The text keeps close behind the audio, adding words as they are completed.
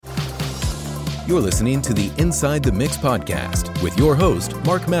You're listening to the Inside the Mix podcast with your host,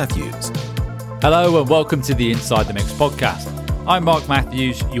 Mark Matthews. Hello and welcome to the Inside the Mix podcast. I'm Mark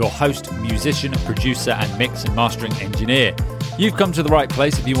Matthews, your host, musician, producer, and mix and mastering engineer. You've come to the right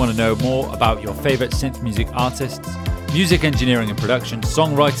place if you want to know more about your favorite synth music artists, music engineering and production,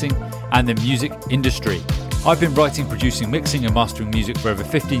 songwriting, and the music industry. I've been writing, producing, mixing, and mastering music for over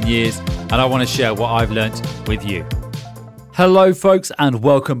 15 years, and I want to share what I've learnt with you. Hello, folks, and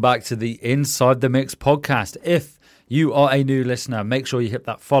welcome back to the Inside the Mix podcast. If you are a new listener, make sure you hit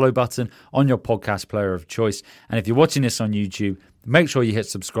that follow button on your podcast player of choice. And if you're watching this on YouTube, make sure you hit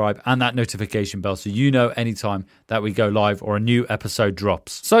subscribe and that notification bell so you know anytime that we go live or a new episode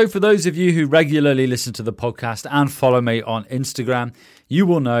drops. So for those of you who regularly listen to the podcast and follow me on Instagram, you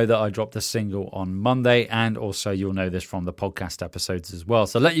will know that I dropped a single on Monday, and also you'll know this from the podcast episodes as well.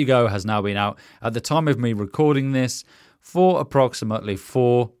 So Let You Go has now been out at the time of me recording this for approximately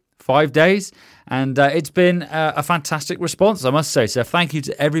 4-5 days, and it's been a fantastic response, I must say. So thank you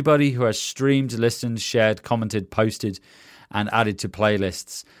to everybody who has streamed, listened, shared, commented, posted, and added to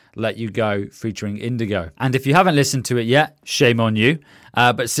playlists Let You Go featuring Indigo. And if you haven't listened to it yet, shame on you.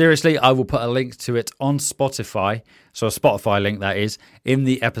 But seriously, I will put a link to it on Spotify, so a Spotify link that is, in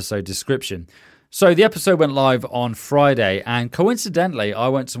the episode description. So the episode went live on Friday, and coincidentally, I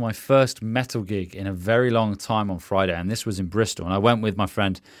went to my first metal gig in a very long time on Friday, and this was in Bristol. And I went with my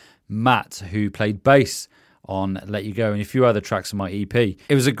friend Matt, who played bass on Let You Go and a few other tracks on my EP.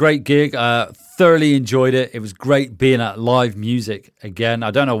 It was a great gig. Thoroughly enjoyed it. It was great being at live music again.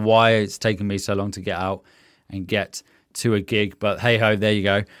 I don't know why it's taken me so long to get out and get to a gig, but hey ho, there you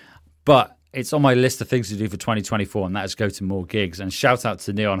go. But it's on my list of things to do for 2024, and that is go to more gigs. And shout out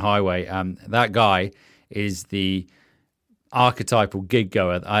to Neon Highway. That guy is the archetypal gig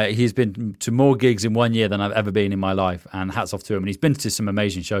goer. He's been to more gigs in 1 year than I've ever been in my life, and hats off to him. And he's been to some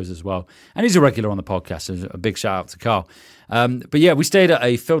amazing shows as well. And he's a regular on the podcast, so a big shout out to Carl. But yeah, we stayed at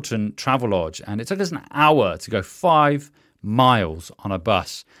a Filton travel lodge, and it took us an hour to go 5 miles on a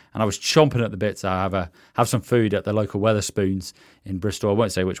bus. And I was chomping at the bit to have some food at the local Wetherspoons in Bristol. I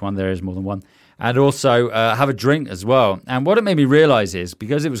won't say which one, there is more than one. And also have a drink as well. And what it made me realise is,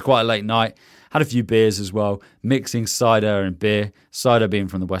 because it was quite a late night, had a few beers as well, mixing cider and beer, cider being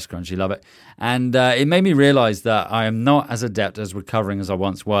from the West Country, love it. And it made me realise that I am not as adept as recovering as I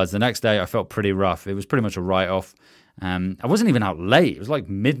once was. The next day I felt pretty rough. It was pretty much a write-off. I wasn't even out late. It was like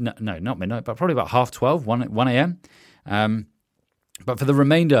midnight, no, not midnight, but probably about 12:30, 1 a.m. But for the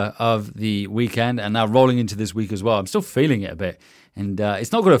remainder of the weekend and now rolling into this week as well, I'm still feeling it a bit. And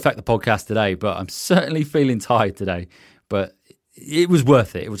it's not going to affect the podcast today, but I'm certainly feeling tired today. But it was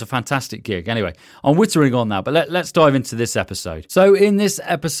worth it. It was a fantastic gig. Anyway, I'm whittering on now, but let's dive into this episode. So in this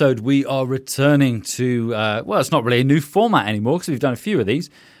episode, we are returning to, well, it's not really a new format anymore because we've done a few of these,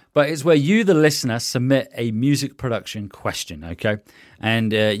 but it's where you, the listener, submit a music production question, okay?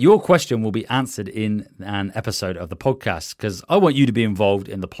 And your question will be answered in an episode of the podcast because I want you to be involved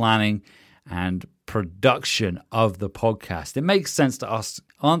in the planning and production of the podcast. It makes sense to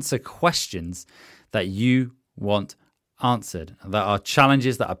answer questions that you want answered, that are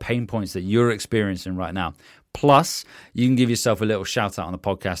challenges, that are pain points that you're experiencing right now. Plus, you can give yourself a little shout out on the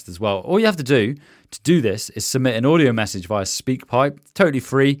podcast as well. All you have to do this is submit an audio message via SpeakPipe. It's totally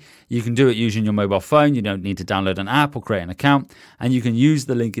free. You can do it using your mobile phone. You don't need to download an app or create an account. And you can use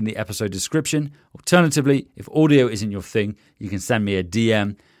the link in the episode description. Alternatively, if audio isn't your thing, you can send me a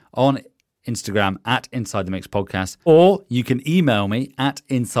DM on Instagram at Inside the Mix Podcast, or you can email me at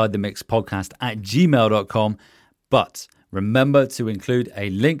insidethemixpodcast@gmail.com. But remember to include a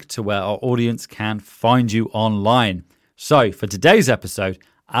link to where our audience can find you online. So for today's episode,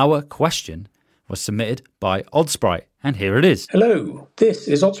 our question was submitted by Oddsprite, and here it is. Hello, this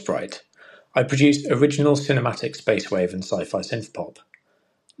is Oddsprite. I produce original cinematic spacewave and sci-fi synth pop.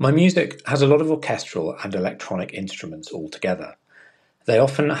 My music has a lot of orchestral and electronic instruments all together. They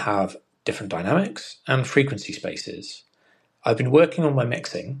often have different dynamics and frequency spaces. I've been working on my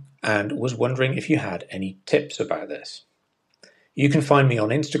mixing and was wondering if you had any tips about this. You can find me on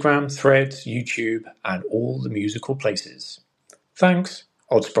Instagram, Threads, YouTube, and all the musical places. Thanks,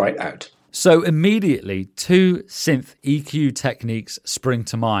 Oddsprite out. So immediately, 2 synth EQ techniques spring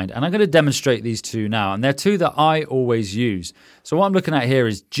to mind, and I'm going to demonstrate these 2 now, and they're 2 that I always use. So what I'm looking at here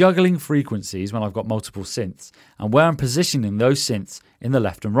is juggling frequencies when I've got multiple synths, and where I'm positioning those synths in the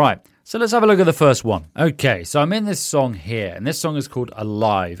left and right. So let's have a look at the first one. Okay, so I'm in this song here, and this song is called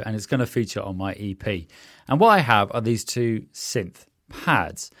Alive, and it's going to feature on my EP. And what I have are these 2 synth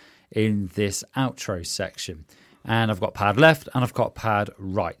pads in this outro section. And I've got pad left and I've got pad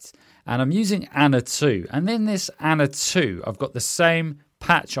right. And I'm using Anna 2. And in this Anna 2, I've got the same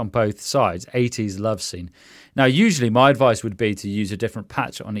patch on both sides, 80s love scene. Now, usually my advice would be to use a different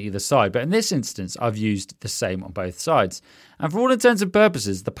patch on either side, but in this instance, I've used the same on both sides. And for all intents and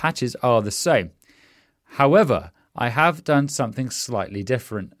purposes, the patches are the same. However, I have done something slightly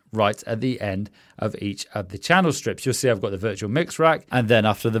different right at the end of each of the channel strips. You'll see I've got the virtual mix rack, and then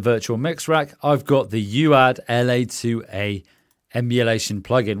after the virtual mix rack, I've got the UAD LA2A emulation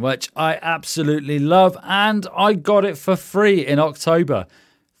plugin, which I absolutely love, and I got it for free in October.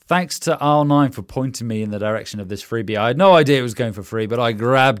 Thanks to R9 for pointing me in the direction of this freebie. I had no idea it was going for free, but I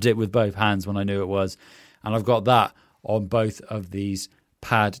grabbed it with both hands when I knew it was, and I've got that on both of these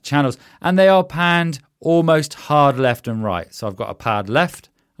pad channels, and they are panned almost hard left and right. So I've got a pad left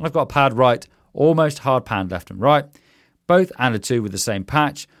and I've got a pad right, almost hard panned left and right, both added to with the same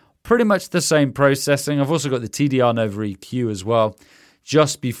patch. Pretty much the same processing. I've also got the TDR Nova EQ as well,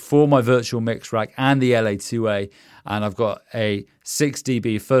 just before my virtual mix rack and the LA2A. And I've got a 6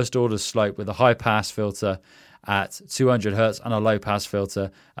 dB first order slope with a high pass filter at 200 hertz and a low pass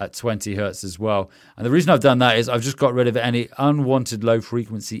filter at 20 hertz as well. And the reason I've done that is I've just got rid of any unwanted low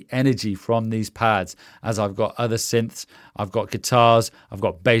frequency energy from these pads, as I've got other synths, I've got guitars, I've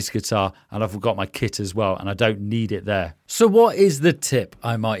got bass guitar, and I've got my kit as well, and I don't need it there. So what is the tip,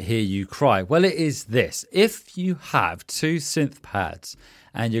 I might hear you cry? Well, it is this. If you have two synth pads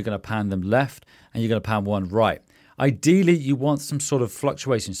and you're going to pan them left and you're going to pan one right, ideally, you want some sort of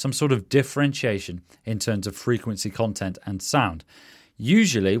fluctuation, some sort of differentiation in terms of frequency, content, and sound.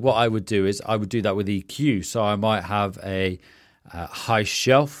 Usually, what I would do is I would do that with EQ. So I might have a high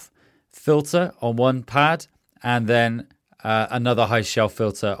shelf filter on one pad and then another high shelf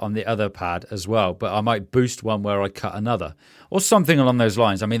filter on the other pad as well. But I might boost one where I cut another or something along those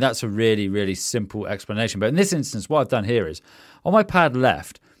lines. I mean, that's a really, really simple explanation. But in this instance, what I've done here is on my pad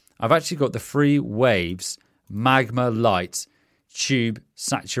left, I've actually got the Free Waves Magma Light Tube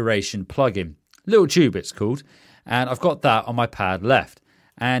Saturation plugin. Little tube it's called. And I've got that on my pad left.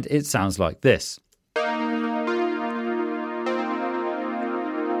 And it sounds like this.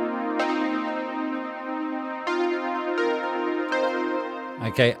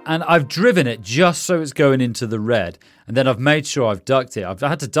 Okay, and I've driven it just so it's going into the red. And then I've made sure I've ducked it. I've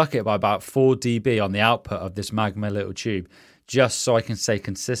had to duck it by about 4 dB on the output of this Magma little tube, just so I can stay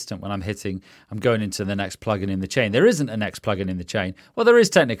consistent when I'm going into the next plugin in the chain. There isn't a next plugin in the chain. Well, there is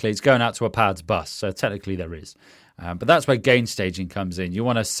technically. It's going out to a pad's bus, so technically there is. But that's where gain staging comes in. You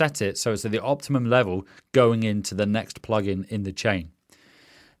want to set it so it's at the optimum level going into the next plugin in the chain.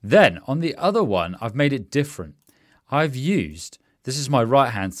 Then, on the other one, I've made it different. This is my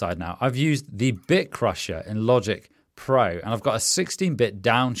right-hand side now, I've used the Bit Crusher in Logic Pro, and I've got a 16-bit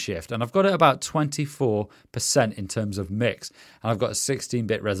downshift, and I've got it about 24% in terms of mix, and I've got a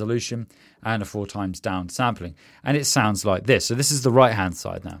 16-bit resolution and a 4 times down sampling, and it sounds like this. So this is the right-hand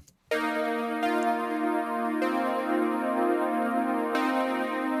side now.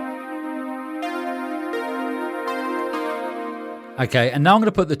 Okay, and now I'm going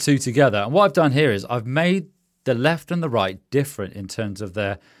to put the two together, and what I've done here is I've made the left and the right different in terms of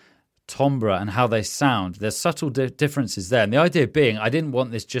their timbre and how they sound. There's subtle differences there. And the idea being, I didn't want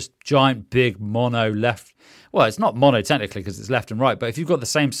this just giant, big mono left. Well, it's not mono technically because it's left and right, but if you've got the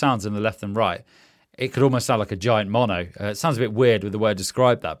same sounds in the left and right, it could almost sound like a giant mono. It sounds a bit weird with the way I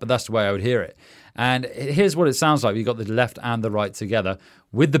describe that, but that's the way I would hear it. And here's what it sounds like. You've got the left and the right together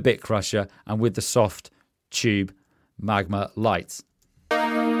with the Bit Crusher and with the soft tube Magma lights.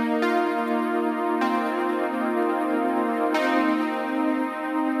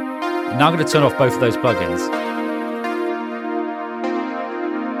 Now I'm going to turn off both of those plugins.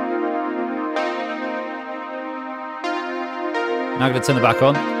 Now I'm going to turn them back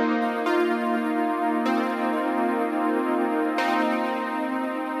on.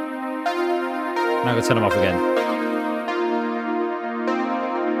 Now I'm going to turn them off again.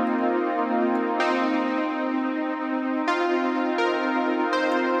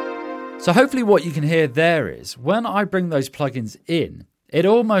 So hopefully what you can hear there is when I bring those plugins in, it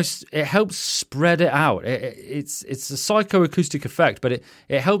helps spread it out. It's a psychoacoustic effect, but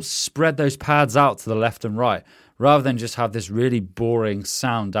it helps spread those pads out to the left and right rather than just have this really boring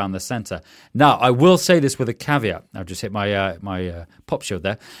sound down the center. Now, I will say this with a caveat. I've just hit my pop shield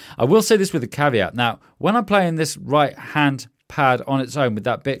there. I will say this with a caveat. Now, when I'm playing this right hand pad on its own with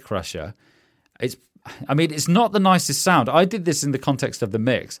that Bit Crusher, it's not the nicest sound. I did this in the context of the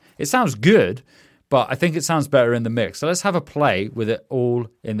mix. It sounds good, but I think it sounds better in the mix. So let's have a play with it all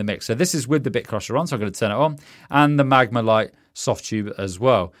in the mix. So this is with the Bit Crusher on, so I'm going to turn it on, and the Magma Light soft tube as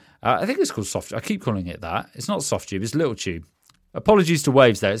well. I think it's called soft. I keep calling it that. It's not soft tube, it's little tube. Apologies to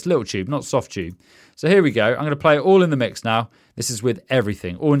waves there. It's little tube, not soft tube. So here we go. I'm going to play it all in the mix now. This is with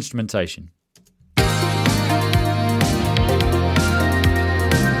everything, all instrumentation.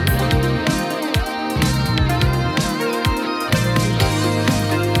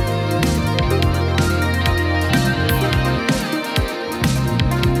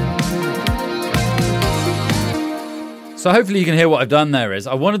 So hopefully you can hear what I've done there is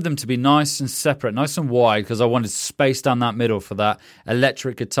I wanted them to be nice and separate, nice and wide, because I wanted space down that middle for that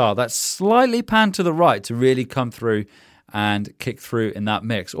electric guitar. That's slightly panned to the right to really come through and kick through in that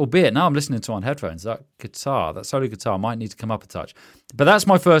mix. Albeit now I'm listening to on headphones, that guitar, that solo guitar might need to come up a touch. But that's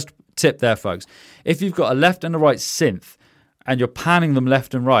my first tip there, folks. If you've got a left and a right synth and you're panning them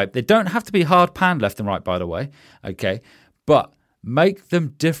left and right, they don't have to be hard panned left and right, by the way, okay? But make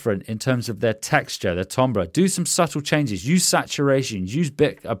them different in terms of their texture, their timbre. Do some subtle changes. Use saturation. Use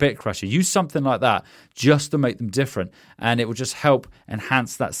a bit crusher. Use something like that just to make them different. And it will just help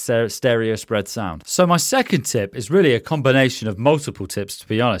enhance that stereo spread sound. So my second tip is really a combination of multiple tips, to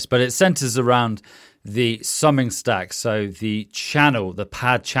be honest. But it centers around the summing stack. So the channel, the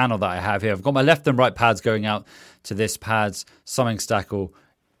pad channel that I have here. I've got my left and right pads going out to this pad's summing stack, or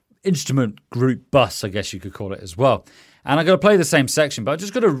instrument group bus, I guess you could call it as well. And I'm going to play the same section, but I'm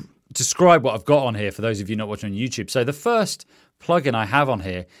just going to describe what I've got on here for those of you not watching on YouTube. So the first plugin I have on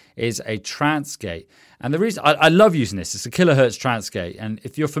here is a trance gate. And the reason I love using this, it's a kilohertz trance gate. And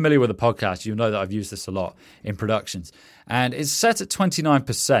if you're familiar with the podcast, you'll know that I've used this a lot in productions. And it's set at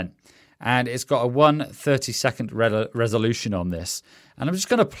 29%. And it's got a 1/32 resolution on this. And I'm just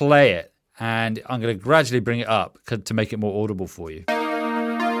going to play it. And I'm going to gradually bring it up to make it more audible for you.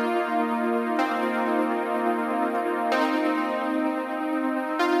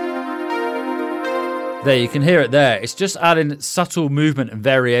 There, you can hear it there. It's just adding subtle movement and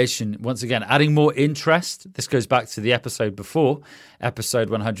variation. Once again, adding more interest. This goes back to the episode before,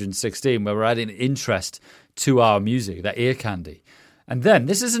 episode 116, where we're adding interest to our music, that ear candy. And then,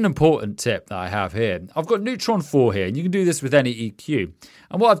 this is an important tip that I have here. I've got Neutron 4 here, and you can do this with any EQ.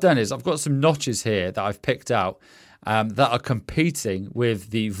 And what I've done is I've got some notches here that I've picked out that are competing with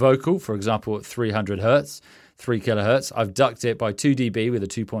the vocal, for example, at 300 hertz, 3 kilohertz. I've ducked it by 2 dB with a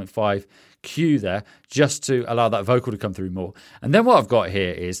 2.5 Q there, just to allow that vocal to come through more. And then what I've got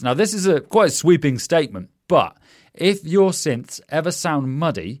here is, now this is quite a sweeping statement, but if your synths ever sound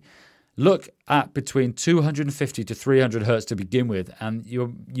muddy, look at between 250 to 300 hertz to begin with, and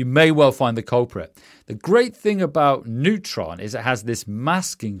you may well find the culprit. The great thing about Neutron is it has this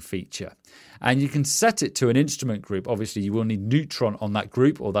masking feature, and you can set it to an instrument group. Obviously, you will need Neutron on that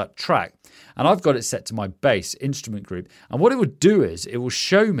group or that track. And I've got it set to my bass instrument group. And what it would do is it will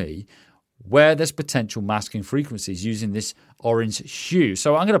show me where there's potential masking frequencies using this orange hue.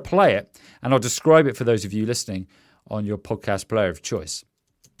 So I'm going to play it, and I'll describe it for those of you listening on your podcast player of choice.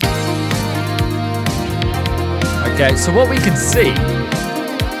 Okay, so what we can see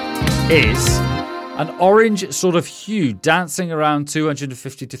is an orange sort of hue dancing around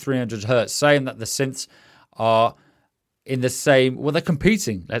 250 to 300 hertz, saying that the synths are in the same, well, they're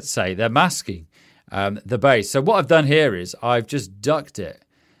competing, let's say. They're masking the bass. So what I've done here is I've just ducked it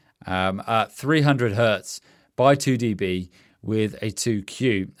at 300 hertz by 2 dB with a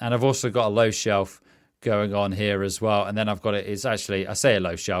 2Q. And I've also got a low shelf going on here as well. And then I've got it's actually, I say a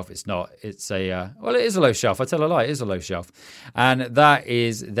low shelf, it's not. It's well, it is a low shelf. I tell a lie, it is a low shelf. And that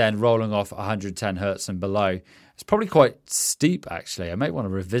is then rolling off 110 hertz and below. It's probably quite steep, actually. I may want to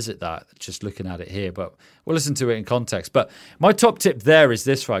revisit that, just looking at it here, but we'll listen to it in context. But my top tip there is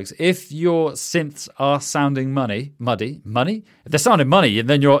this, folks. If your synths are sounding muddy? If they're sounding muddy,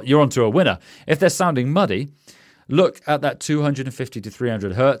 then you're onto a winner. If they're sounding muddy, look at that 250 to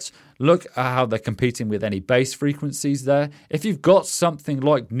 300 hertz. Look at how they're competing with any bass frequencies there. If you've got something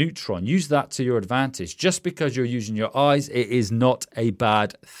like Neutron, use that to your advantage. Just because you're using your eyes, it is not a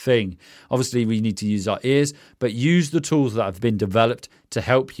bad thing. Obviously, we need to use our ears, but use the tools that have been developed to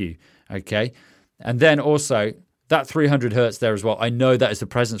help you, okay? And then also, that 300 hertz there as well, I know that is the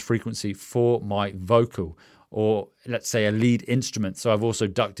presence frequency for my vocal, or let's say a lead instrument. So I've also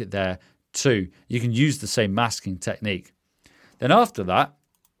ducked it there too. You can use the same masking technique. Then after that,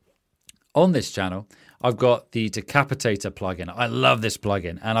 on this channel, I've got the Decapitator plugin. I love this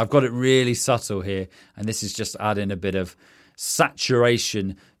plugin, and I've got it really subtle here, and this is just adding a bit of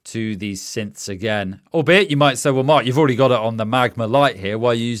saturation to these synths again. Albeit you might say, well, Mark, you've already got it on the Magma Lite here. Why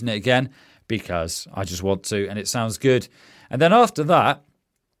are you using it again? Because I just want to, and it sounds good. And then after that,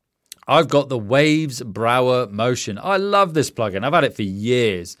 I've got the Waves Brower Motion. I love this plugin. I've had it for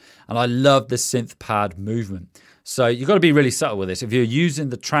years, and I love the synth pad movement. So you've got to be really subtle with this. If you're using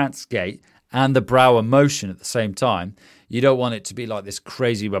the trance gate and the Brower Motion at the same time, You don't want it to be like this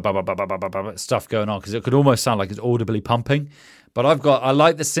crazy stuff going on, because it could almost sound like it's audibly pumping. But I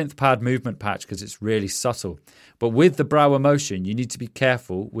like the synth pad movement patch because it's really subtle. But with the brow emotion, you need to be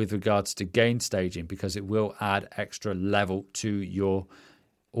careful with regards to gain staging, because it will add extra level to your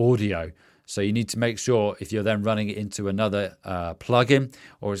audio. So you need to make sure, if you're then running it into another plugin,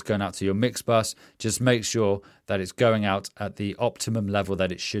 or it's going out to your mix bus, just make sure that it's going out at the optimum level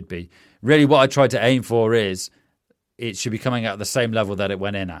that it should be. Really what I tried to aim for is it should be coming out at the same level that it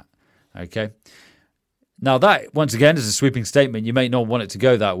went in at. Okay. Now that, once again, is a sweeping statement. You may not want it to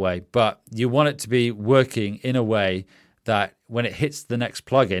go that way, but you want it to be working in a way that when it hits the next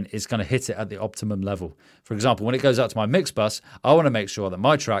plugin, it's going to hit it at the optimum level. For example, when it goes out to my mix bus, I want to make sure that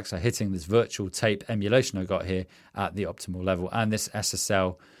my tracks are hitting this virtual tape emulation I got here at the optimal level, and this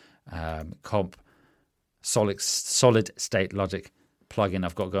SSL comp solid state logic plugin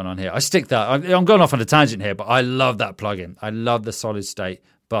I've got going on here. I stick that. I'm going off on a tangent here, but I love that plugin. I love the solid state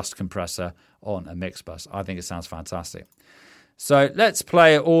bus compressor on a mix bus. I think it sounds fantastic. So let's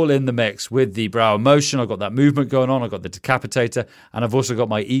play it all in the mix with the brow emotion. I've got that movement going on. I've got the decapitator, and I've also got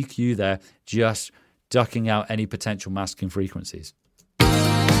my EQ there, just ducking out any potential masking frequencies.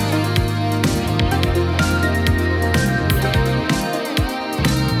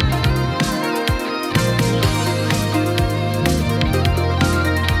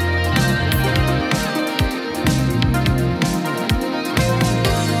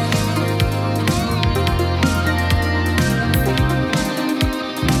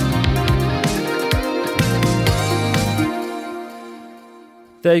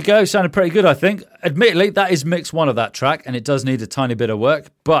 There you go. Sounded pretty good, I think. Admittedly, that is mix one of that track, and it does need a tiny bit of work,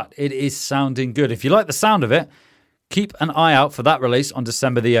 but it is sounding good. If you like the sound of it, keep an eye out for that release on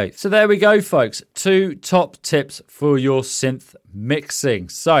December the 8th. So there we go, folks. 2 top tips for your synth mixing.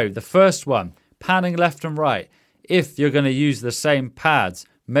 So the first one, panning left and right. If you're going to use the same pads,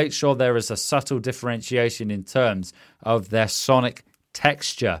 make sure there is a subtle differentiation in terms of their sonic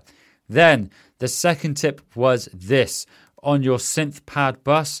texture. Then the second tip was this. On your synth pad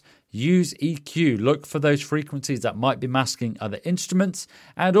bus, use EQ. Look for those frequencies that might be masking other instruments,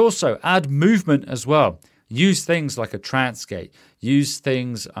 and also add movement as well. Use things like a trance gate. Use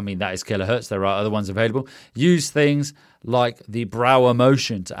things, that is kilohertz. There are other ones available. Use things like the brow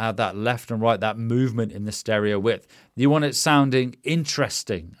emotion to add that left and right, that movement in the stereo width. You want it sounding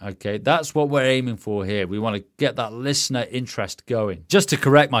interesting, okay? That's what we're aiming for here. We want to get that listener interest going. Just to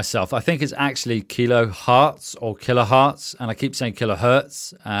correct myself, I think it's actually kilohertz or kilohertz, and I keep saying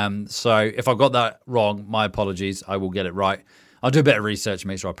kilohertz. So if I got that wrong, my apologies. I will get it right. I'll do a bit of research and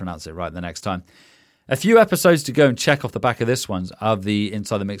make sure I pronounce it right the next time. A few episodes to go and check off the back of this one of the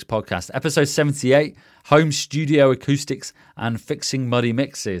Inside the Mix podcast. Episode 78, Home Studio Acoustics and Fixing Muddy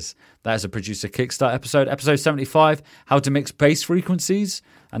Mixes. That is a producer kickstart episode. Episode 75, How to Mix Bass Frequencies,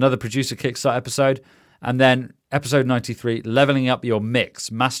 another producer kickstart episode. And then episode 93, Leveling Up Your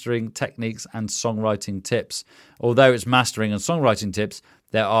Mix, Mastering Techniques and Songwriting Tips. Although it's mastering and songwriting tips,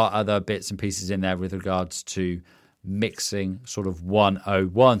 there are other bits and pieces in there with regards to mixing sort of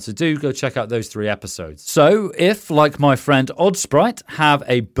 101. So do go check out those 3 episodes. So if, like my friend Oddsprite, have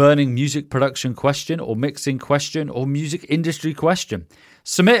a burning music production question or mixing question or music industry question,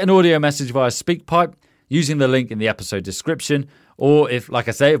 submit an audio message via SpeakPipe using the link in the episode description. Or if, like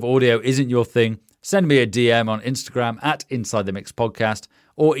I say, if audio isn't your thing, send me a DM on Instagram at Inside the Mix Podcast,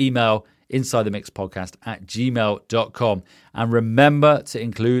 or email insidethemixpodcast@gmail.com. And remember to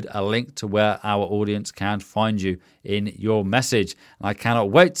include a link to where our audience can find you in your message. And I cannot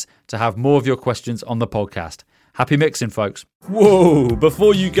wait to have more of your questions on the podcast. Happy mixing, folks. Whoa!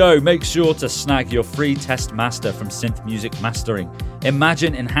 Before you go, make sure to snag your free test master from Synth Music Mastering.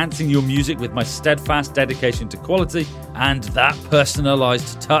 Imagine enhancing your music with my steadfast dedication to quality and that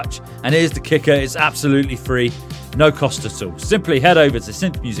personalized touch. And here's the kicker, it's absolutely free. No cost at all. Simply head over to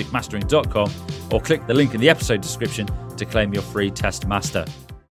synthmusicmastering.com or click the link in the episode description to claim your free test master.